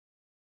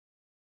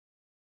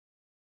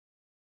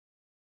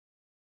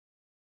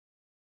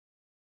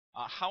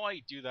How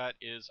I do that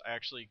is I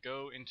actually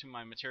go into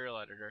my material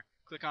editor,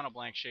 click on a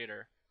blank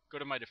shader, go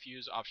to my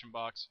diffuse option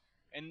box,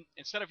 and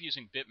instead of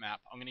using bitmap,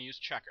 I'm going to use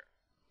checker.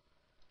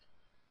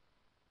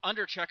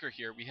 Under checker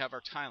here, we have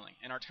our tiling,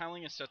 and our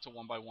tiling is set to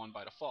 1 by 1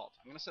 by default.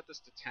 I'm going to set this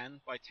to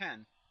 10 by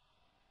 10,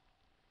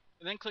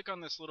 and then click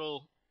on this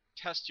little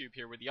test tube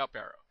here with the up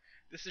arrow.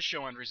 This is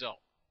show end result.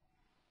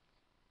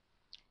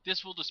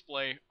 This will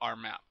display our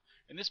map,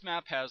 and this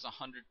map has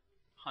 100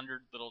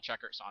 little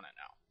checkers on it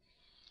now.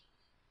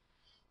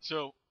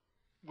 So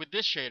with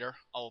this shader,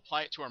 I'll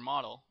apply it to our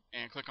model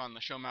and click on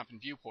the show map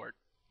and viewport,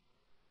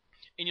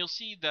 and you'll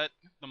see that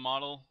the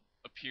model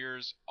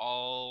appears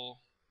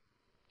all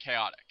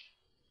chaotic.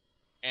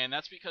 And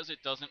that's because it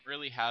doesn't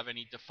really have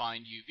any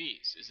defined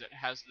UVs. It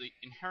has the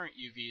inherent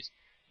UVs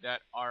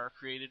that are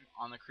created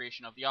on the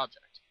creation of the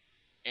object.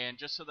 And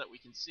just so that we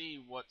can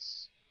see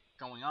what's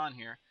going on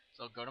here,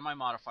 so I'll go to my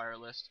modifier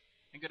list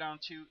and go down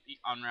to the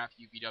unwrap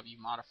UVW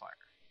modifier.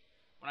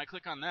 When I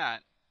click on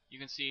that, you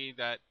can see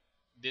that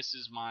this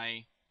is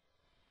my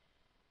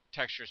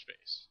texture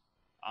space.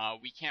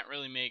 We can't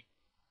really make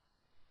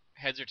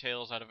heads or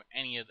tails out of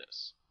any of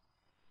this.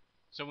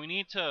 So we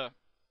need to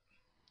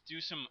do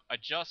some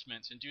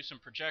adjustments and do some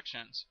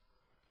projections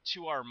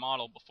to our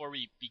model before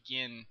we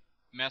begin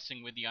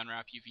messing with the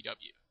unwrap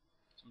UVW.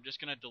 So I'm just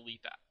going to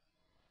delete that.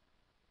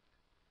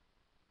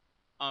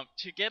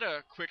 To get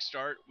a quick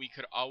start, we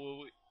could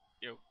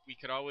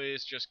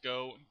always just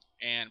go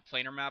and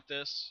planar map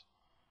this.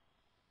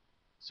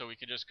 So we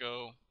could just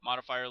go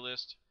modifier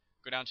list,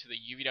 go down to the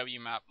UVW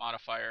map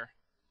modifier.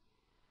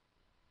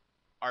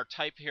 Our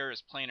type here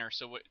is planar,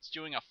 so it's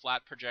doing a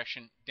flat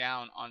projection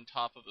down on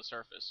top of the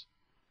surface.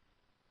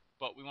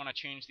 But we want to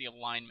change the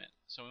alignment.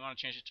 So we want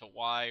to change it to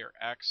Y or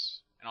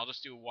X, and I'll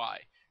just do Y.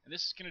 And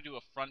this is going to do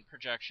a front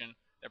projection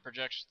that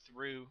projects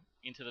through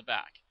into the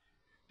back.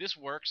 This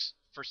works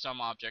for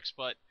some objects,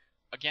 but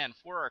again,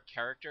 for our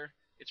character,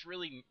 it's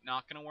really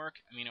not going to work.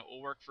 I mean, it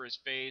will work for his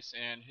face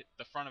and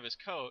the front of his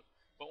coat,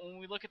 but when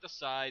we look at the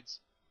sides,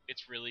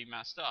 it's really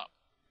messed up,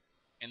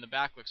 and the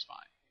back looks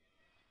fine.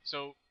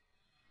 So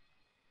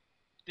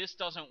this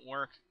doesn't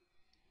work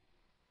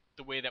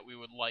the way that we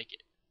would like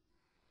it.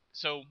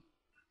 So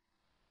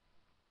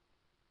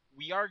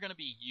we are going to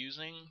be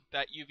using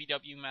that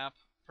UVW map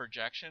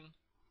projection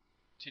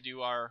to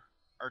do our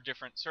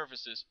different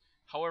surfaces.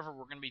 However,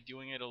 we're going to be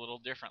doing it a little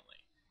differently.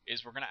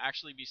 We're going to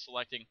actually be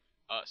selecting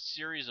a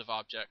series of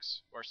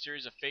objects or a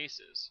series of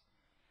faces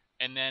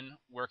and then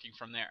working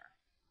from there.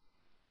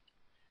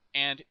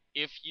 And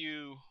if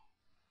you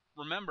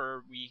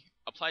remember, we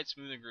applied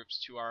smoothing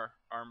groups to our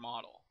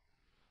model.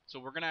 So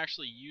we're going to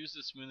actually use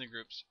the smoothing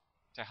groups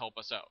to help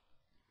us out.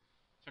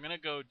 So I'm going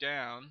to go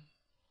down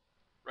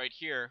right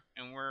here,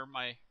 and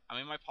I'm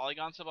in my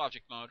polygon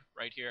subobject mode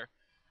right here,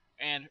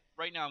 and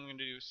right now I'm going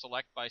to do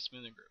select by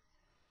smoothing group,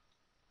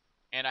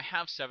 and I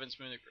have 7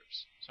 smoothing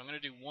groups, so I'm going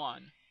to do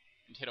 1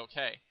 and hit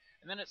OK,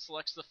 and then it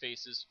selects the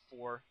faces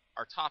for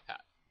our top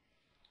hat.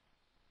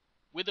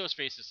 With those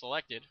faces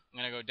selected, I'm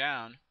going to go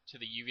down to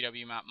the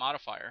UVW map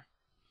modifier,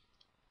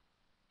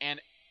 and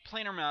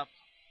planar map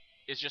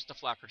is just a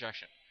flat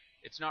projection.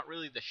 It's not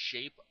really the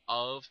shape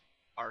of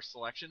our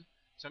selection,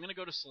 so I'm going to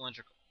go to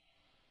cylindrical.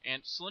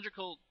 And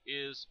cylindrical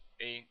is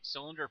a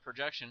cylinder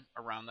projection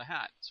around the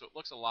hat, so it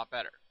looks a lot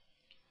better.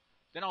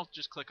 Then I'll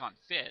just click on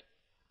fit,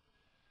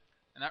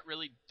 and that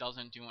really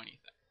doesn't do anything.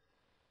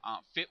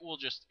 Fit will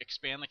just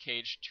expand the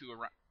cage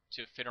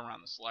to fit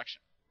around the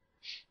selection.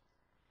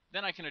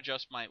 Then I can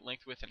adjust my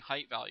length, width, and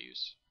height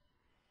values,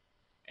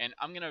 and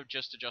I'm going to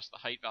just adjust the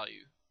height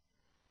value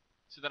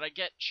so that I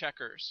get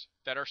checkers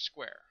that are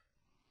square.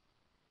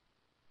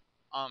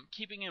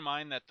 Keeping in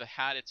mind that the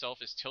hat itself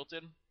is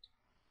tilted,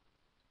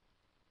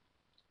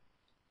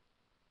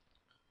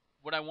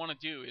 what I want to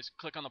do is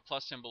click on the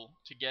plus symbol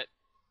to get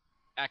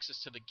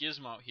access to the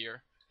gizmo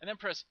here, and then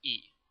press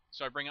E.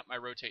 So I bring up my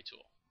rotate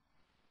tool.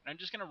 And I'm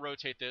just going to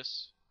rotate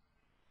this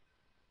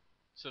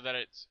so that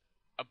it's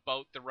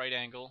about the right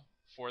angle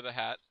for the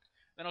hat.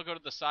 Then I'll go to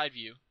the side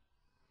view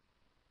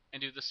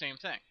and do the same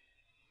thing.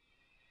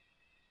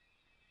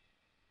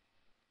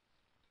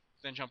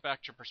 Then jump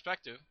back to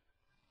perspective.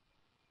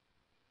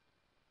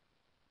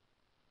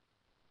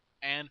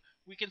 And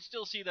we can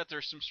still see that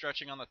there's some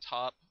stretching on the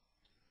top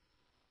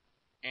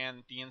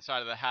and the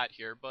inside of the hat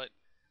here, but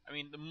I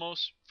mean,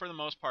 for the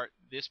most part,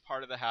 this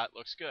part of the hat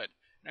looks good.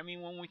 And I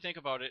mean, when we think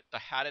about it, the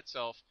hat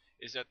itself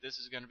is that this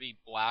is going to be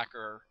black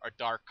or a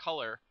dark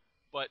color,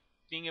 but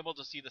being able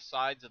to see the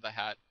sides of the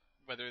hat,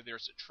 whether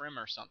there's a trim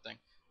or something,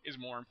 is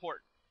more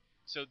important.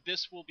 So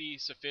this will be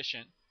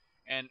sufficient,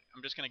 and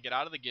I'm just going to get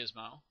out of the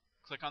gizmo,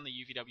 click on the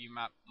UVW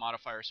map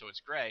modifier so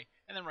it's gray,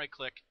 and then right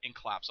click and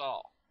collapse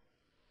all.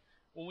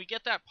 When we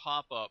get that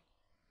pop-up,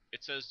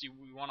 it says, do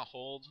we want to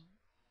hold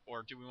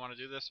or do we want to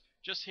do this?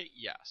 Just hit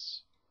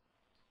yes,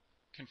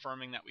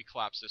 confirming that we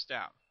collapse this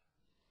down.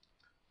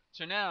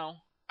 So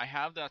now I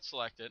have that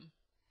selected,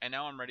 and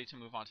now I'm ready to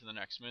move on to the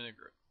next smoothing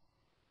group.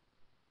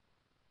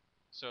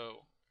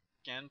 So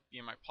again, be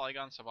in my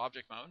polygon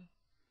subobject mode,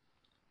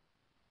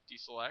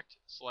 deselect,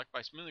 select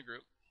by smoothing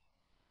group,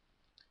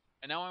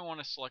 And now I want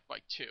to select by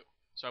 2.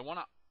 So I want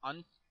to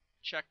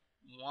uncheck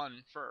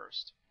 1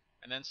 first,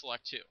 and then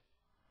select 2.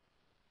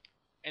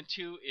 And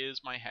 2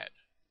 is my head.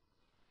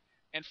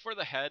 And for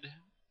the head,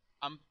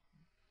 I'm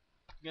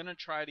going to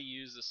try to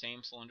use the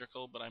same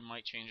cylindrical, but I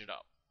might change it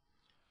up.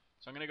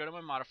 So I'm going to go to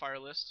my modifier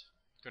list,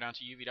 go down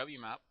to UVW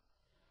map.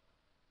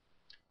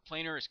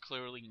 Planar is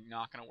clearly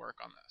not going to work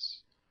on this.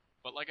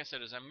 But like I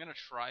said, I'm going to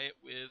try it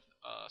with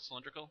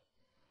cylindrical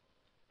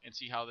and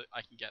see how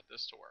I can get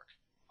this to work.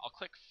 I'll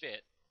click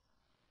fit,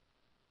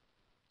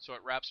 so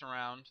it wraps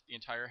around the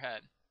entire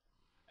head.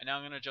 And now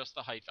I'm going to adjust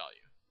the height value.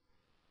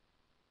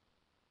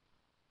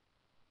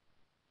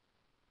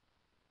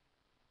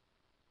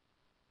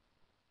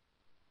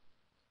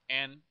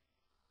 And,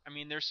 I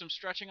mean, there's some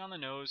stretching on the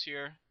nose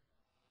here,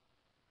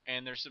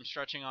 and there's some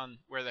stretching on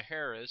where the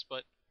hair is,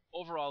 but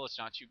overall it's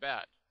not too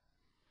bad.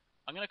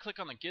 I'm going to click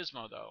on the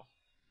gizmo, though,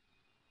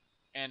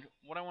 and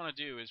what I want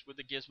to do is, with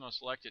the gizmo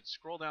selected,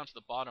 scroll down to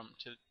the bottom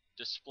to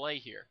display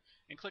here,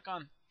 and click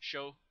on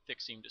Show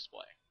Thick Seam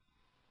Display.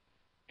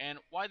 And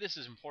why this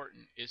is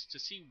important is to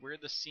see where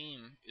the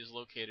seam is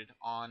located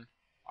on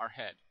our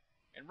head.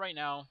 And right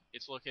now,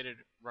 it's located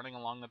running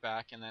along the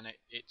back, and then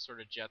it sort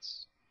of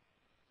jets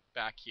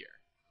back here.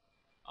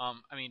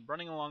 I mean,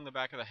 running along the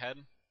back of the head,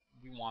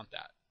 we want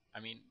that. I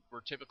mean,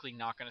 we're typically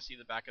not going to see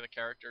the back of the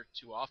character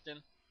too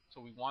often,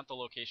 so we want the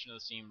location of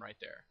the seam right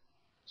there.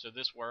 So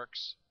this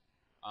works.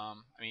 I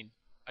mean,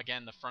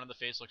 again, the front of the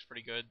face looks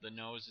pretty good. The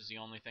nose is the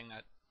only thing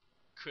that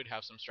could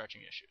have some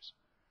stretching issues.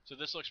 So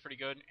this looks pretty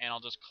good, and I'll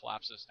just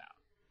collapse this down.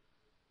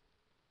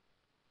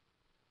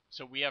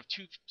 So we have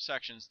 2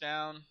 sections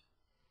down,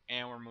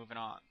 and we're moving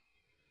on.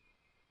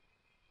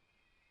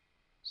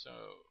 So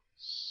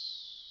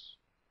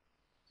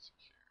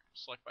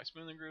select by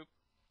smoothing group,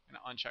 and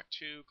uncheck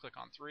 2, click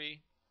on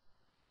 3,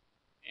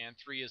 and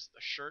 3 is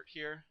the shirt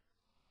here.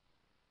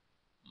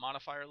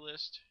 Modifier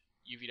list,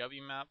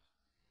 UVW map,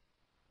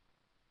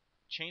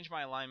 change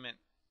my alignment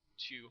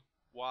to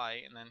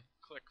Y, and then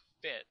click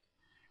fit.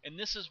 And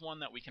this is one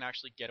that we can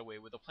actually get away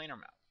with a planar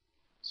map.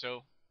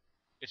 So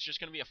it's just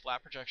going to be a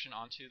flat projection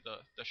onto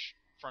the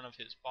front of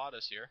his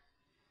bodice here,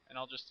 and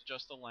I'll just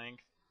adjust the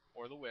length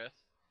or the width.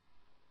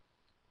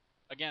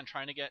 Again,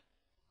 trying to get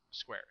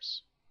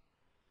squares.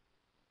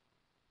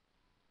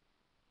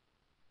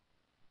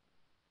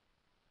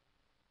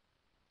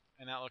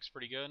 And that looks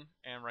pretty good,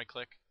 and right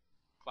click,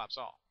 collapse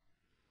all.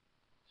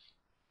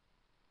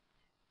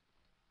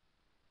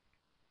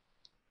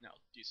 Now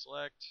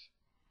deselect,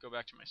 go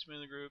back to my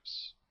smoothing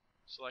groups,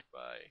 select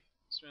by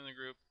smoothing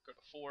group, go to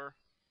 4,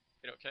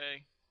 hit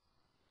OK.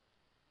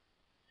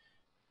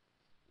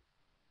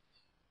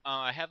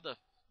 I have the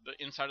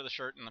inside of the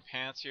shirt and the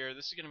pants here.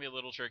 This is going to be a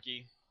little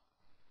tricky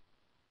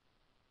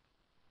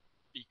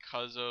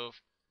because of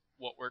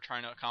what we're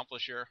trying to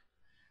accomplish here.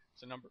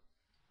 It's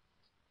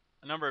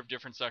a number of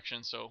different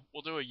sections, so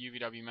we'll do a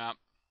UVW map.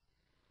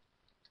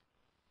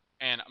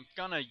 And I'm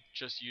going to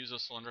just use a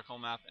cylindrical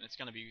map, and it's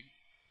going to be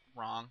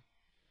wrong,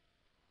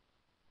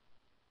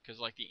 because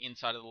like the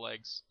inside of the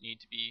legs need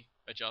to be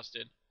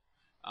adjusted.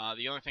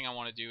 The only thing I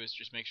want to do is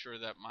just make sure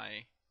that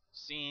my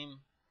seam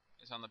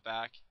is on the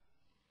back.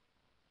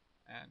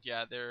 And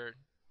yeah,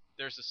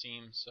 there's the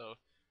seam, so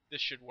this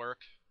should work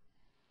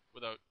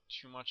without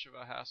too much of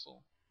a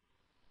hassle.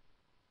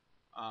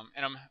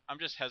 And I'm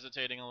just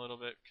hesitating a little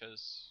bit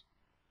because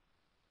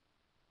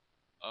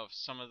of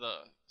some of the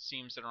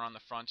seams that are on the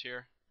front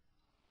here.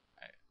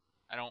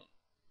 I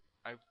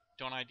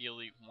don't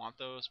ideally want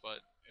those, but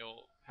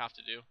it'll have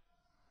to do.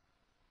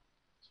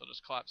 So I'll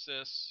just collapse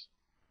this,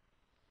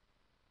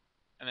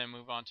 and then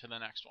move on to the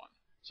next one.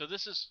 So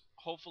this is,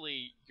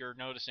 hopefully you're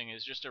noticing,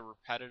 is just a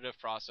repetitive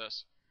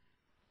process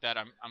that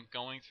I'm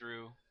going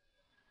through,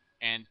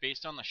 and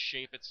based on the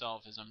shape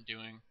itself as I'm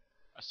doing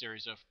a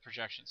series of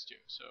projections too.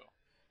 So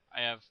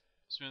I have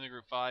smoothing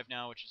group 5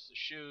 now, which is the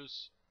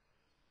shoes.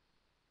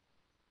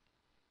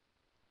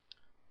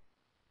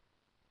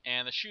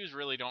 And the shoes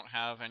really don't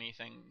have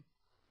anything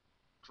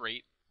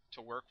great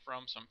to work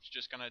from, so I'm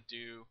just going to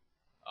do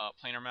a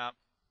planar map.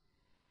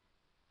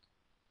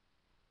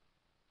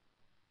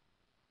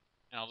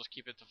 And I'll just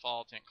keep it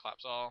default and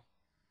collapse all.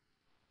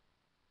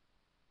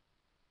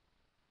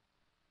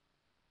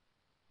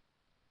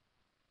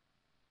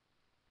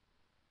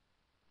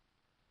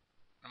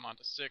 I'm on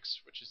to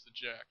 6, which is the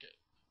jacket.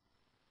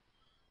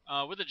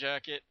 With the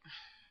jacket,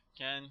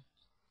 again,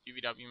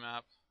 UVW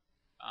map.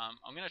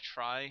 I'm going to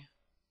try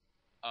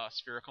a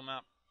spherical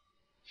map.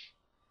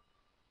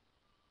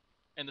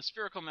 And the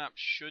spherical map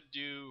should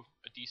do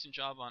a decent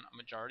job on a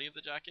majority of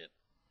the jacket,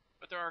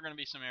 but there are going to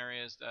be some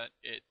areas that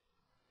it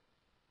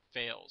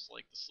fails,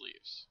 like the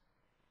sleeves.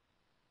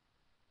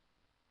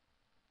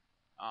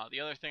 The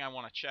other thing I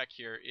want to check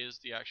here is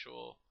the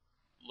actual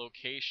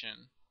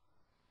location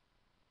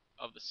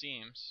of the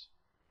seams,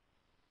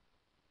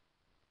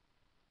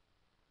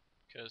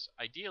 because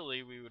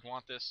ideally we would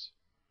want this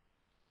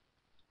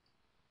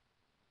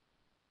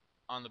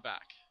on the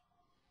back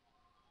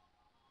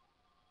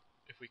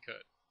if we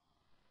could.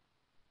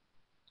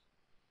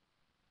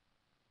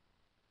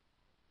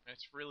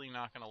 it's really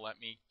not going to let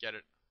me get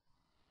it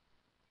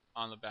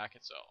on the back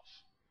itself.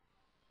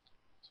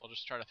 So I'll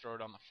just try to throw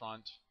it on the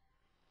front.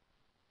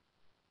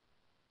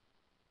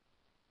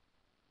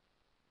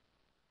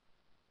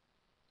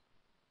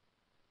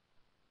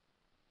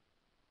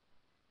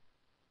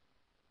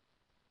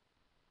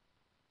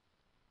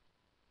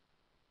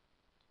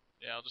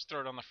 Yeah, I'll just throw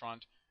it on the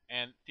front.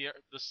 And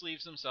the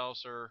sleeves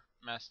themselves are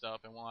messed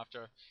up, and we'll have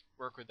to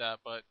work with that.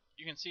 But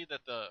you can see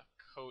that the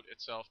coat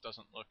itself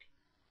doesn't look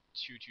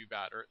too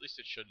bad, or at least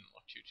it shouldn't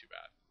look too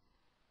bad.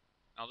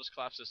 I'll just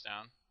collapse this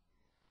down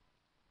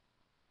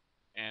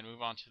and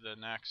move on to the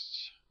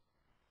next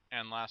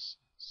and last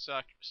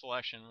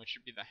selection, which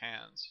should be the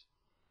hands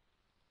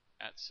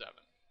at 7.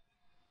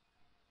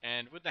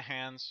 And with the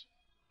hands,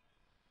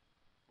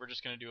 we're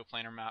just going to do a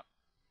planar map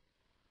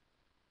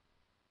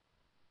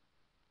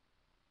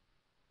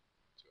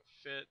to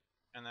a fit,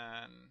 and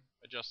then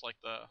adjust like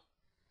the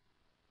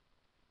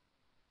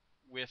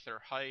width or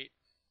height.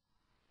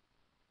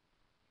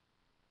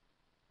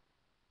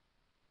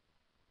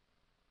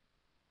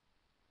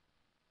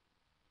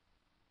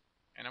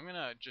 And I'm going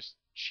to just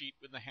cheat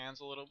with the hands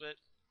a little bit.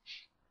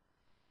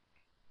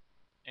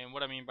 And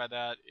what I mean by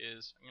that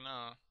is I'm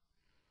going to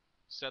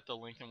set the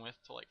length and width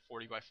to like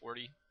 40 by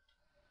 40.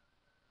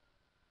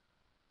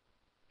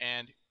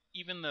 And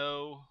even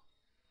though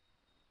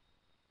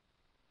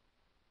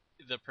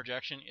the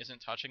projection isn't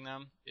touching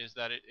them, is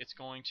that it's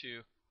going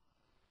to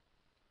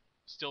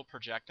still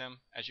project them.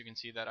 As you can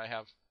see that I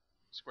have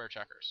square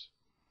checkers.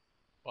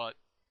 But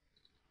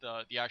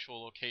the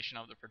actual location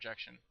of the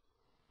projection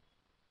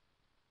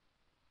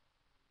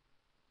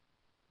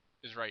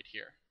is right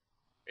here.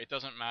 It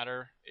doesn't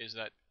matter, is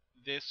that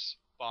this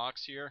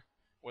box here,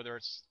 whether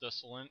it's the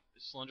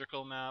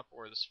cylindrical map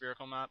or the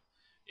spherical map,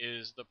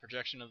 is the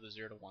projection of the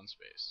 0 to 1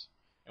 space.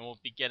 And we'll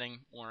be getting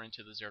more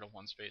into the 0 to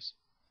 1 space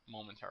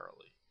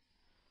momentarily.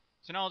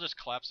 So now I'll just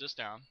collapse this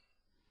down.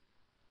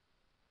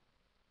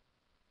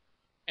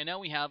 And now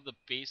we have the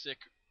basic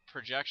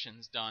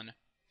projections done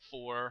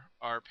for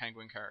our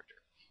penguin character.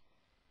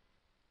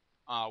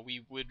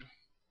 We would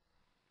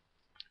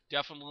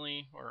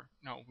definitely, or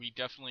no, we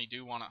definitely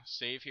do want to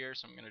save here,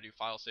 so I'm going to do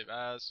File Save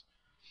As.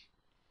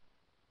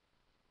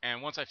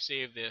 And once I've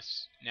saved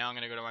this, now I'm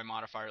going to go to my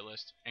modifier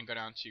list and go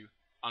down to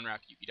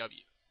Unwrap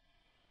UVW.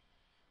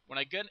 When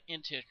I get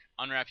into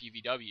Unwrap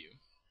UVW,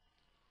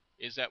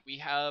 is that we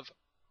have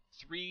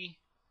 3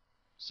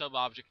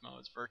 sub-object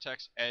modes: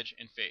 vertex, edge,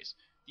 and face.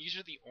 These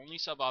are the only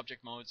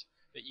sub-object modes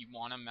that you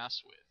want to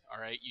mess with,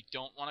 alright? You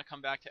don't want to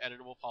come back to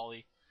editable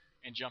poly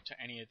and jump to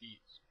any of these.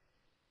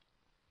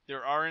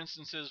 There are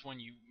instances when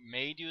you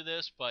may do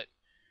this, but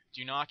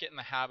do not get in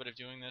the habit of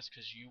doing this,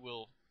 because you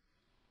will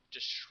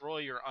destroy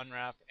your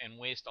unwrap and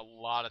waste a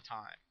lot of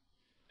time.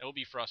 It will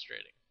be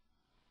frustrating.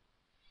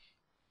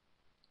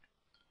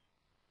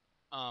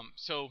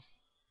 So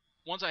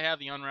once I have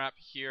the unwrap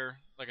here,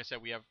 like I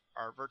said, we have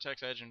our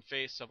vertex, edge, and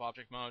face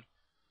sub-object mode.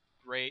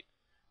 Great.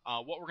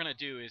 What we're going to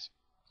do is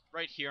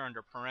right here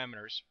under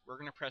parameters, we're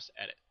going to press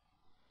edit.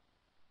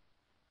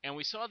 And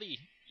we saw the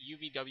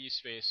UVW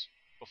space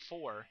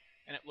before,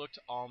 and it looked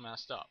all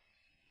messed up.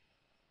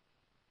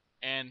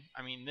 And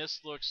I mean,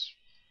 this looks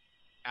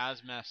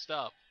as messed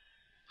up.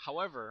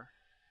 However,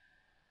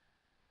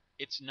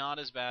 it's not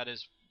as bad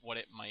as what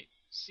it might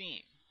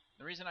seem.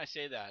 The reason I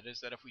say that is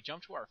that if we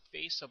jump to our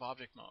face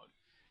sub-object mode,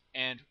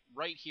 and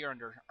right here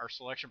under our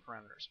selection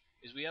parameters,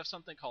 is we have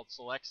something called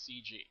select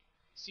CG.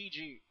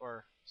 CG,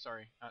 or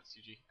sorry, not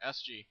CG,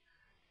 SG.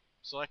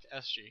 Select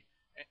SG.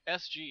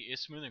 SG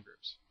is smoothing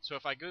groups. So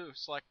if I go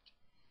select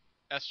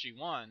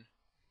SG1,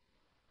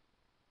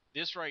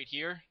 this right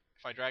here,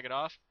 if I drag it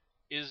off,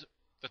 is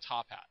the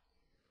top hat.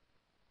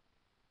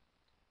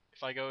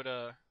 If I go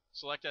to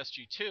select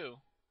SG2,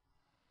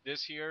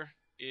 this here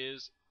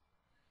is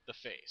the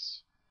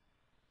face.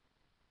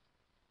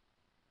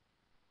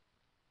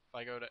 If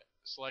I go to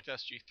select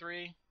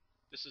SG3,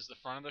 this is the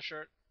front of the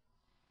shirt.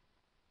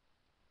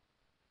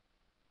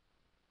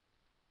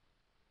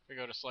 If I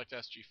go to select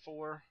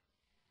SG4,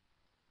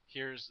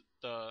 here's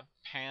the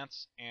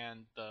pants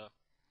and the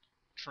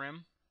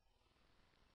trim.